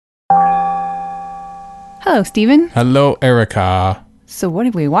Hello, Stephen. Hello, Erica. So what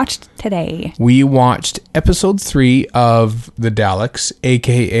have we watched today? We watched episode 3 of The Daleks,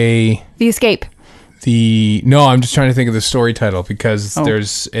 a.k.a. The Escape. No, I'm just trying to think of the story title because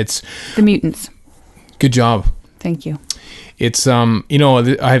it's... The Mutants. Good job. Thank you. It's, I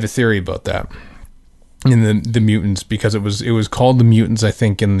have a theory about that. In the Mutants, because it was called The Mutants, I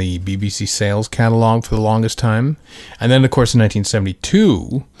think, in the BBC sales catalog for the longest time. And then, of course, in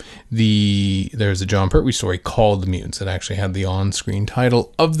 1972, there's a John Pertwee story called The Mutants that actually had the on-screen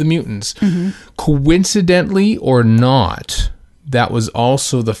title of The Mutants. Mm-hmm. Coincidentally or not, that was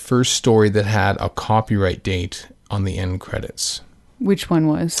also the first story that had a copyright date on the end credits. Which one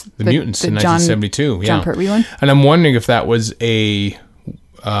was? The Mutants in 1972. John Pertwee one? And I'm wondering if that was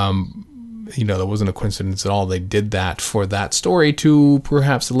that wasn't a coincidence at all. They did that for that story to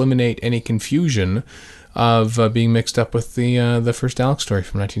perhaps eliminate any confusion of being mixed up with the first Dalek story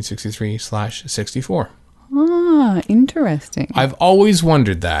from 1963/64. Ah, interesting. I've always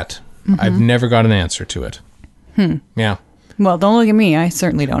wondered that. Mm-hmm. I've never got an answer to it. Yeah. Well, don't look at me. I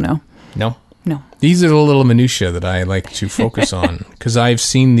certainly don't know. No? No. These are the little minutiae that I like to focus on because I've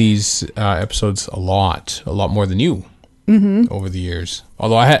seen these episodes a lot more than you. Mm-hmm. Over the years.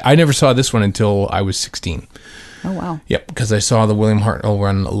 Although I never saw this one until I was 16. Oh, wow. Yep, because I saw the William Hartnell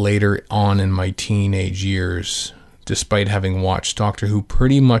run later on in my teenage years, despite having watched Doctor Who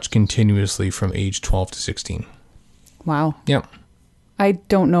pretty much continuously from age 12 to 16. Wow. Yep. I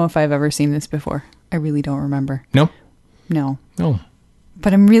don't know if I've ever seen this before. I really don't remember. No? No. No.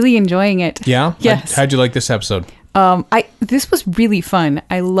 But I'm really enjoying it. Yeah? Yes. How'd you like this episode? This was really fun.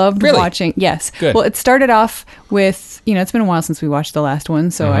 I loved watching. Yes. Good. Well, it started off with, it's been a while since we watched the last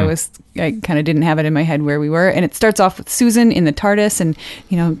one, so I kind of didn't have it in my head where we were. And it starts off with Susan in the TARDIS, and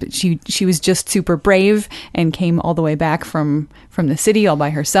she was just super brave and came all the way back from the city all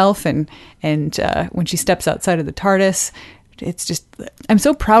by herself. And when she steps outside of the TARDIS, it's just, I'm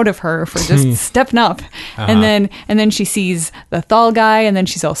so proud of her for just stepping up. Uh-huh. And then she sees the Thal guy, and then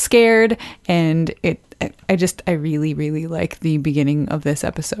she's all scared, and I really, really like the beginning of this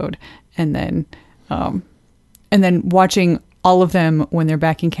episode. And then watching all of them when they're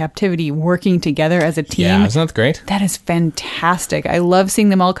back in captivity, working together as a team. Yeah, isn't that great? That is fantastic. I love seeing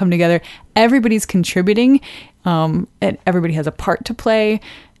them all come together. Everybody's contributing, and everybody has a part to play.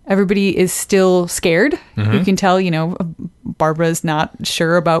 Everybody is still scared. Mm-hmm. You can tell, Barbara's not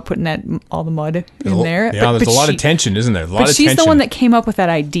sure about putting all the mud in there. Yeah, there's a lot of tension, isn't there? But she's the one that came up with that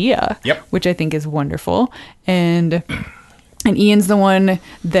idea, yep. Which I think is wonderful. And Ian's the one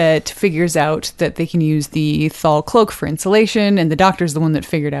that figures out that they can use the Thal cloak for insulation, and the Doctor's the one that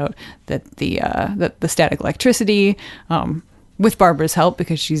figured out that the static electricity, with Barbara's help,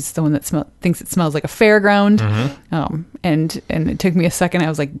 because she's the one that thinks it smells like a fairground. Mm-hmm. And it took me a second. I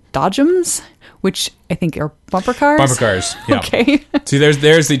was like, Dodgems, which I think are bumper cars. Bumper cars. Yeah. Okay. See,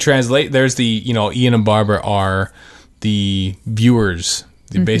 there's the translate. There's the Ian and Barbara are the viewers,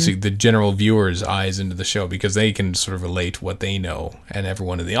 the general viewers' eyes into the show, because they can sort of relate what they know, and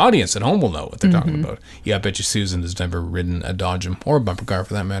everyone in the audience at home will know what they're talking about. Yeah, I bet you Susan has never ridden a Dodgem or a bumper car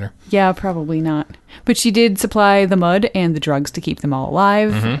for that matter. Yeah, probably not. But she did supply the mud and the drugs to keep them all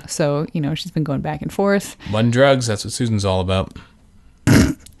alive. Mm-hmm. So, she's been going back and forth. Mud and drugs, that's what Susan's all about.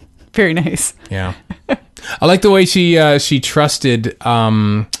 Very nice. Yeah. I like the way she trusted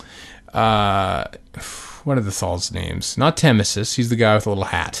what are the Thal's names? Not Temesis. He's the guy with the little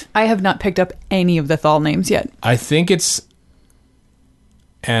hat. I have not picked up any of the Thal names yet. I think it's...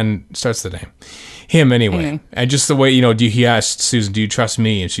 And starts the name. Him, anyway. And just the way, he asked Susan, do you trust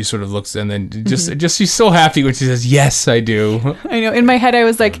me? And she sort of looks, and then just she's so happy when she says, yes, I do. I know. In my head, I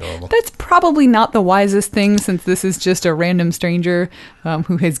was like, that's probably not the wisest thing, since this is just a random stranger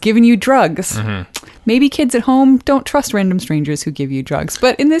who has given you drugs. Mm-hmm. Maybe kids at home don't trust random strangers who give you drugs.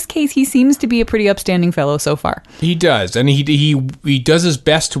 But in this case, he seems to be a pretty upstanding fellow so far. He does. And he does his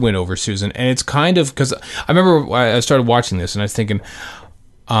best to win over Susan. And it's kind of, because I remember I started watching this and I was thinking,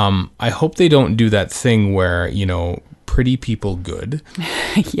 I hope they don't do that thing where, pretty people good,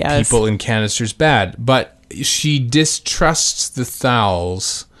 yes, people in canisters bad. But she distrusts the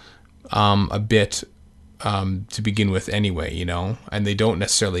Thals a bit to begin with anyway, and they don't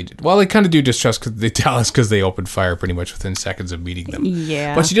necessarily... Well, they kind of do distrust the Daleks because they opened fire pretty much within seconds of meeting them.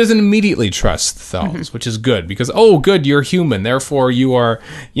 Yeah. But she doesn't immediately trust the Thals, which is good, because, good, you're human, therefore you are,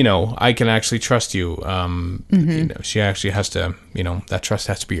 I can actually trust you. She actually has to, that trust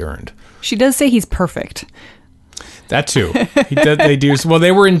has to be earned. She does say he's perfect. That too. They do. Well,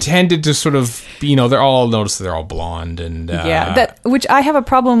 they were intended to sort of, they're all blonde and which I have a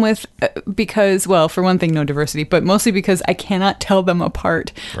problem with because, well, for one thing, no diversity, but mostly because I cannot tell them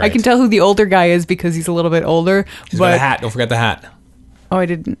apart. Right. I can tell who the older guy is because he's a little bit older. He's got a hat. Don't forget the hat. Oh, I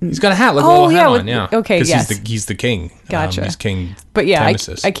didn't. He's got a hat, like a little hat on. Yeah. Okay. Yes. He's the king. Gotcha. He's King. But yeah,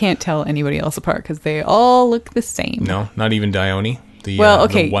 I can't tell anybody else apart because they all look the same. No, not even Dione. The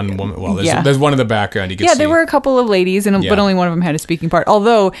one woman. Well, there's one in the background. You can see. There were a couple of ladies, but only one of them had a speaking part.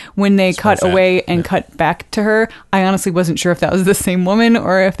 Although when they cut away and cut back to her, I honestly wasn't sure if that was the same woman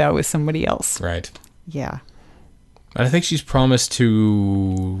or if that was somebody else. Right. Yeah. And I think she's promised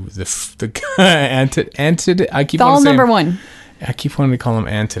to the Antid. I keep Thal number one. I keep wanting to call him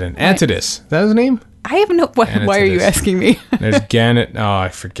Antidon. Antidus. Is that his name? I have no. Why are you asking me? There's Gannett. Oh, I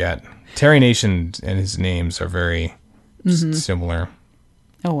forget. Terry Nation and his names are very similar.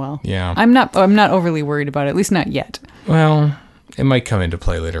 Oh well. Yeah. I'm not overly worried about it. At least not yet. Well, it might come into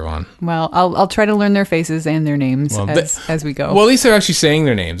play later on. Well, I'll try to learn their faces and their names as we go. Well, at least they're actually saying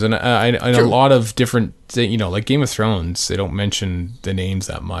their names, and a lot of different, like Game of Thrones, they don't mention the names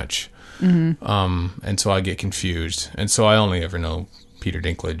that much. Mm-hmm. And so I get confused, and so I only ever know Peter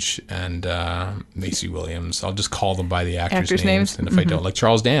Dinklage and Macy Williams. I'll just call them by the actors' names. And if I don't, like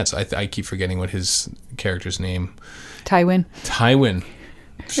Charles Dance, I keep forgetting what his character's name. Tywin.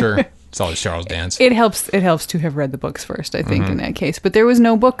 Sure. It's always Charles Dance. It helps to have read the books first, I think, in that case. But there was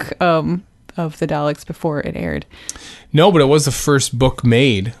no book of the Daleks before it aired. No, but it was the first book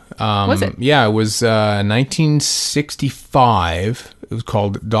made. Was it? Yeah, it was 1965. It was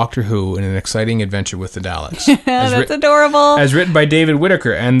called Doctor Who and an Exciting Adventure with the Daleks. That's adorable. As written by David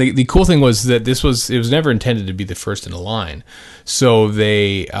Whittaker. And the cool thing was that it was never intended to be the first in a line. So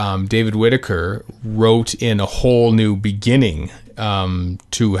David Whittaker wrote in a whole new beginning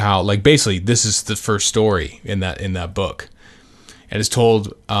to how, like, basically this is the first story in that book. And it's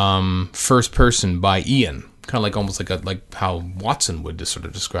told first person by Ian. Kind of like almost like how Watson would just sort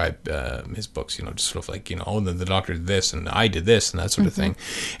of describe his books, just sort of like, the doctor did this and I did this and that sort of thing.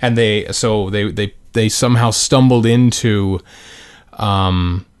 And they somehow stumbled into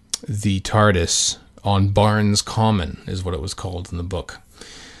the TARDIS on Barnes Common is what it was called in the book.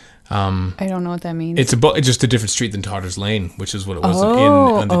 I don't know what that means. It's just a different street than Totter's Lane, which is what it was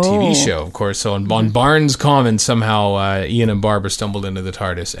on the TV show, of course. So on Barnes Common, somehow Ian and Barbara stumbled into the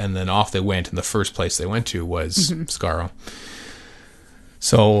TARDIS, and then off they went, and the first place they went to was Skaro.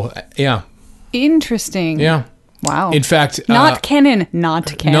 So, yeah. Interesting. Yeah. Wow. In fact... Not canon.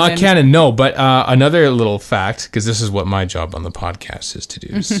 Not no, but another little fact, because this is what my job on the podcast is to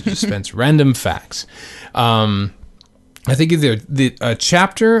do, is to dispense random facts. I think the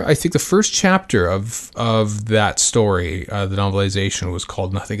chapter. I think the first chapter of that story, the novelization, was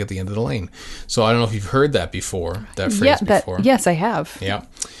called "Nothing at the End of the Lane." So I don't know if you've heard that before. That phrase before. Yes, I have. Yeah.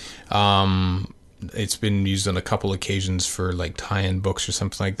 It's been used on a couple occasions for like tie-in books or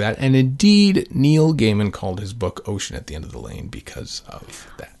something like that. And indeed, Neil Gaiman called his book "Ocean at the End of the Lane" because of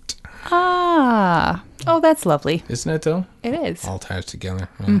that. Ah. Oh, that's lovely. Isn't it though? It is. All ties together.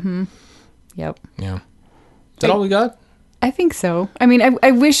 Yeah. Mm-hmm. Yep. Yeah. Is that all we got? I think so. I mean, I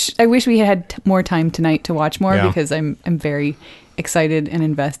wish we had more time tonight to watch more because I'm very excited and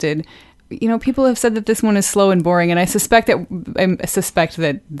invested. People have said that this one is slow and boring, and I suspect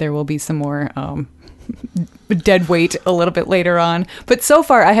that there will be some more dead weight a little bit later on. But so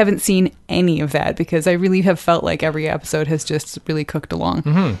far, I haven't seen any of that because I really have felt like every episode has just really cooked along.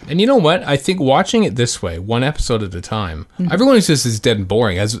 Mm-hmm. And you know what? I think watching it this way, one episode at a time, everyone who says it's dead and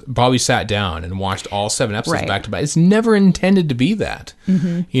boring has probably sat down and watched all 7 episodes back to back. It's never intended to be that.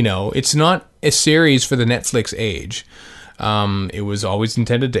 Mm-hmm. It's not a series for the Netflix age. It was always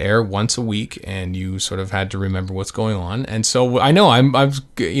intended to air once a week, and you sort of had to remember what's going on. And so I know I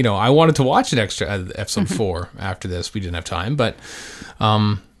wanted to watch an extra episode 4 after this. We didn't have time, but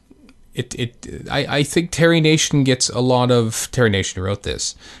I think Terry Nation who wrote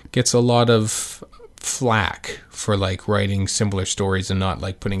this gets a lot of flack for like writing simpler stories and not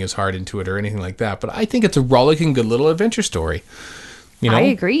like putting his heart into it or anything like that. But I think it's a rollicking good little adventure story. I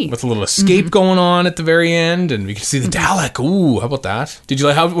agree. With a little escape going on at the very end, and we can see the Dalek. Ooh, how about that?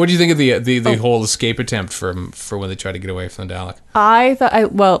 What do you think of the whole escape attempt for when they try to get away from the Dalek?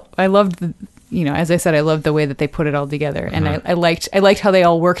 I loved as I said, I loved the way that they put it all together, and I liked how they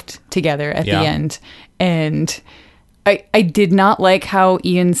all worked together at the end, and I did not like how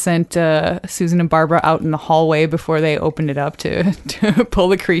Ian sent Susan and Barbara out in the hallway before they opened it up to pull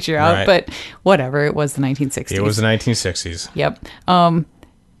the creature out. Right. But whatever, it was the 1960s. It was the 1960s. Yep.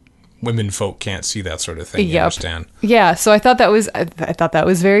 Women folk can't see that sort of thing. You understand? Yeah. So I thought that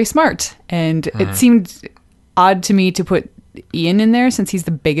was very smart, and it seemed odd to me to put Ian in there since he's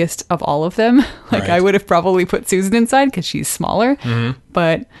the biggest of all of them. Like, I would have probably put Susan inside because she's smaller.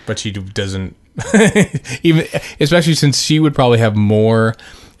 But she doesn't, even, especially since she would probably have more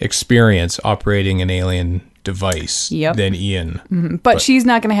experience operating an alien device than Ian. But she's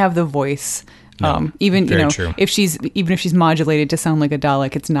not going to have the voice. No, even true. if she's modulated to sound like a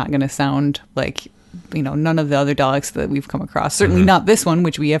Dalek, it's not going to sound like none of the other Daleks that we've come across. Certainly not this one,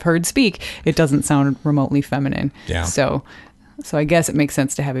 which we have heard speak. It doesn't sound remotely feminine. Yeah. So I guess it makes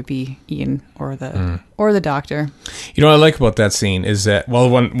sense to have it be Ian or the Doctor. You know what I like about that scene is that, well,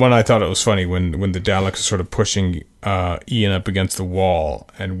 one I thought it was funny when the Daleks are sort of pushing Ian up against the wall,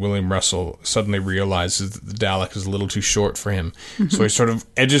 and William Russell suddenly realizes that the Dalek is a little too short for him, so he sort of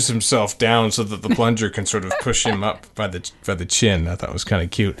edges himself down so that the plunger can sort of push him up by the chin. I thought it was kind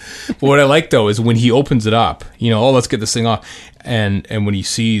of cute. But what I like though is when he opens it up, let's get this thing off, and when he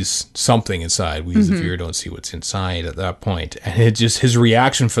sees something inside, we as the viewer don't see what's inside at that point, and it just, his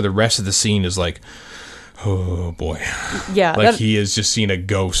reaction for the rest of the scene is like, oh boy. Yeah. Like he has just seen a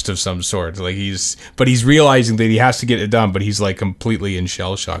ghost of some sort. Like but he's realizing that he has to get it done, but he's like completely in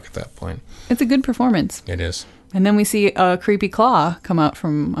shell shock at that point. It's a good performance. It is. And then we see a creepy claw come out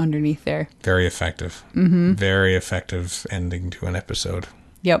from underneath there. Very effective. Very effective ending to an episode.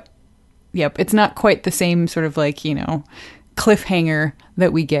 Yep. It's not quite the same sort of like, cliffhanger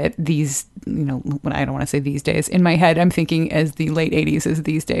that we get these, when I don't want to say these days. In my head, I'm thinking as the late 80s as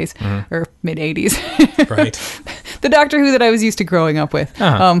these days, or mid 80s. Right. The Doctor Who that I was used to growing up with.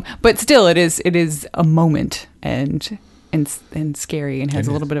 But still, it is a moment and scary and has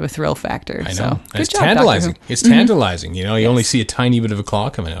a little bit of a thrill factor. I know. So, and it's job, tantalizing. It's tantalizing. You only see a tiny bit of a claw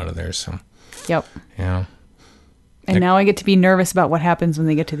coming out of there. So. Yep. Yeah. And now I get to be nervous about what happens when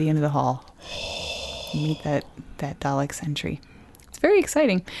they get to the end of the hall. Meet that Dalek sentry. It's very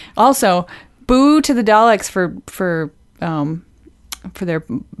exciting. Also, boo to the Daleks for their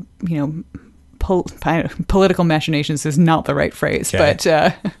political machinations is not the right phrase,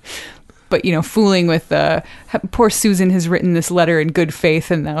 okay. but fooling with poor Susan has written this letter in good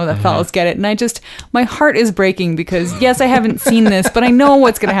faith, and now the Thals get it, and my heart is breaking because yes, I haven't seen this, but I know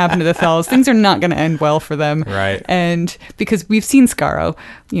what's going to happen to the Thals. Things are not going to end well for them, right? And because we've seen Skaro,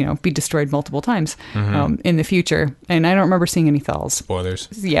 be destroyed multiple times in the future, and I don't remember seeing any Thals. Spoilers.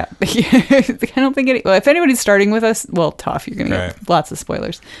 Yeah, I don't think any. Well, if anybody's starting with us, well, tough. You're going to get lots of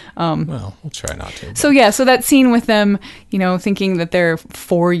spoilers. Well, we'll try not to. But. So that scene with them, thinking that their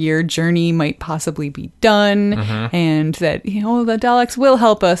 4-year journey might possibly be done, and that the Daleks will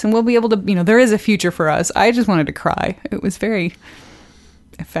help us, and we'll be able to. There is a future for us. I just wanted to cry. It was very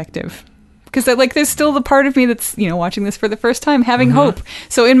effective. Because there's still the part of me that's watching this for the first time, having hope.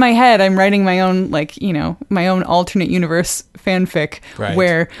 So in my head, I'm writing my own my own alternate universe fanfic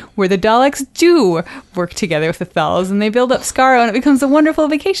where the Daleks do work together with the Thals and they build up Skaro and it becomes a wonderful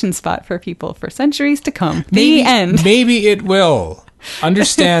vacation spot for people for centuries to come. The end. Maybe it will.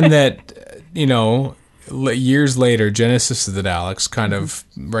 Understand that years later, Genesis of the Daleks kind of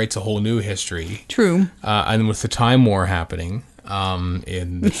writes a whole new history. True. And with the Time War happening.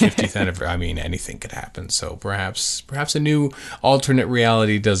 In the 50th anniversary, I mean, anything could happen. So perhaps a new alternate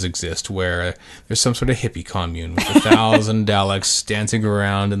reality does exist where there's some sort of hippie commune with 1,000 Daleks dancing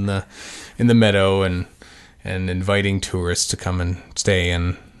around in the meadow and inviting tourists to come and stay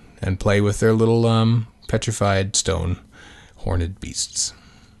and play with their little petrified stone horned beasts.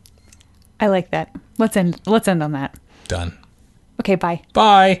 I like that. Let's end on that. Done. Okay, bye.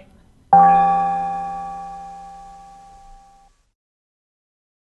 Bye.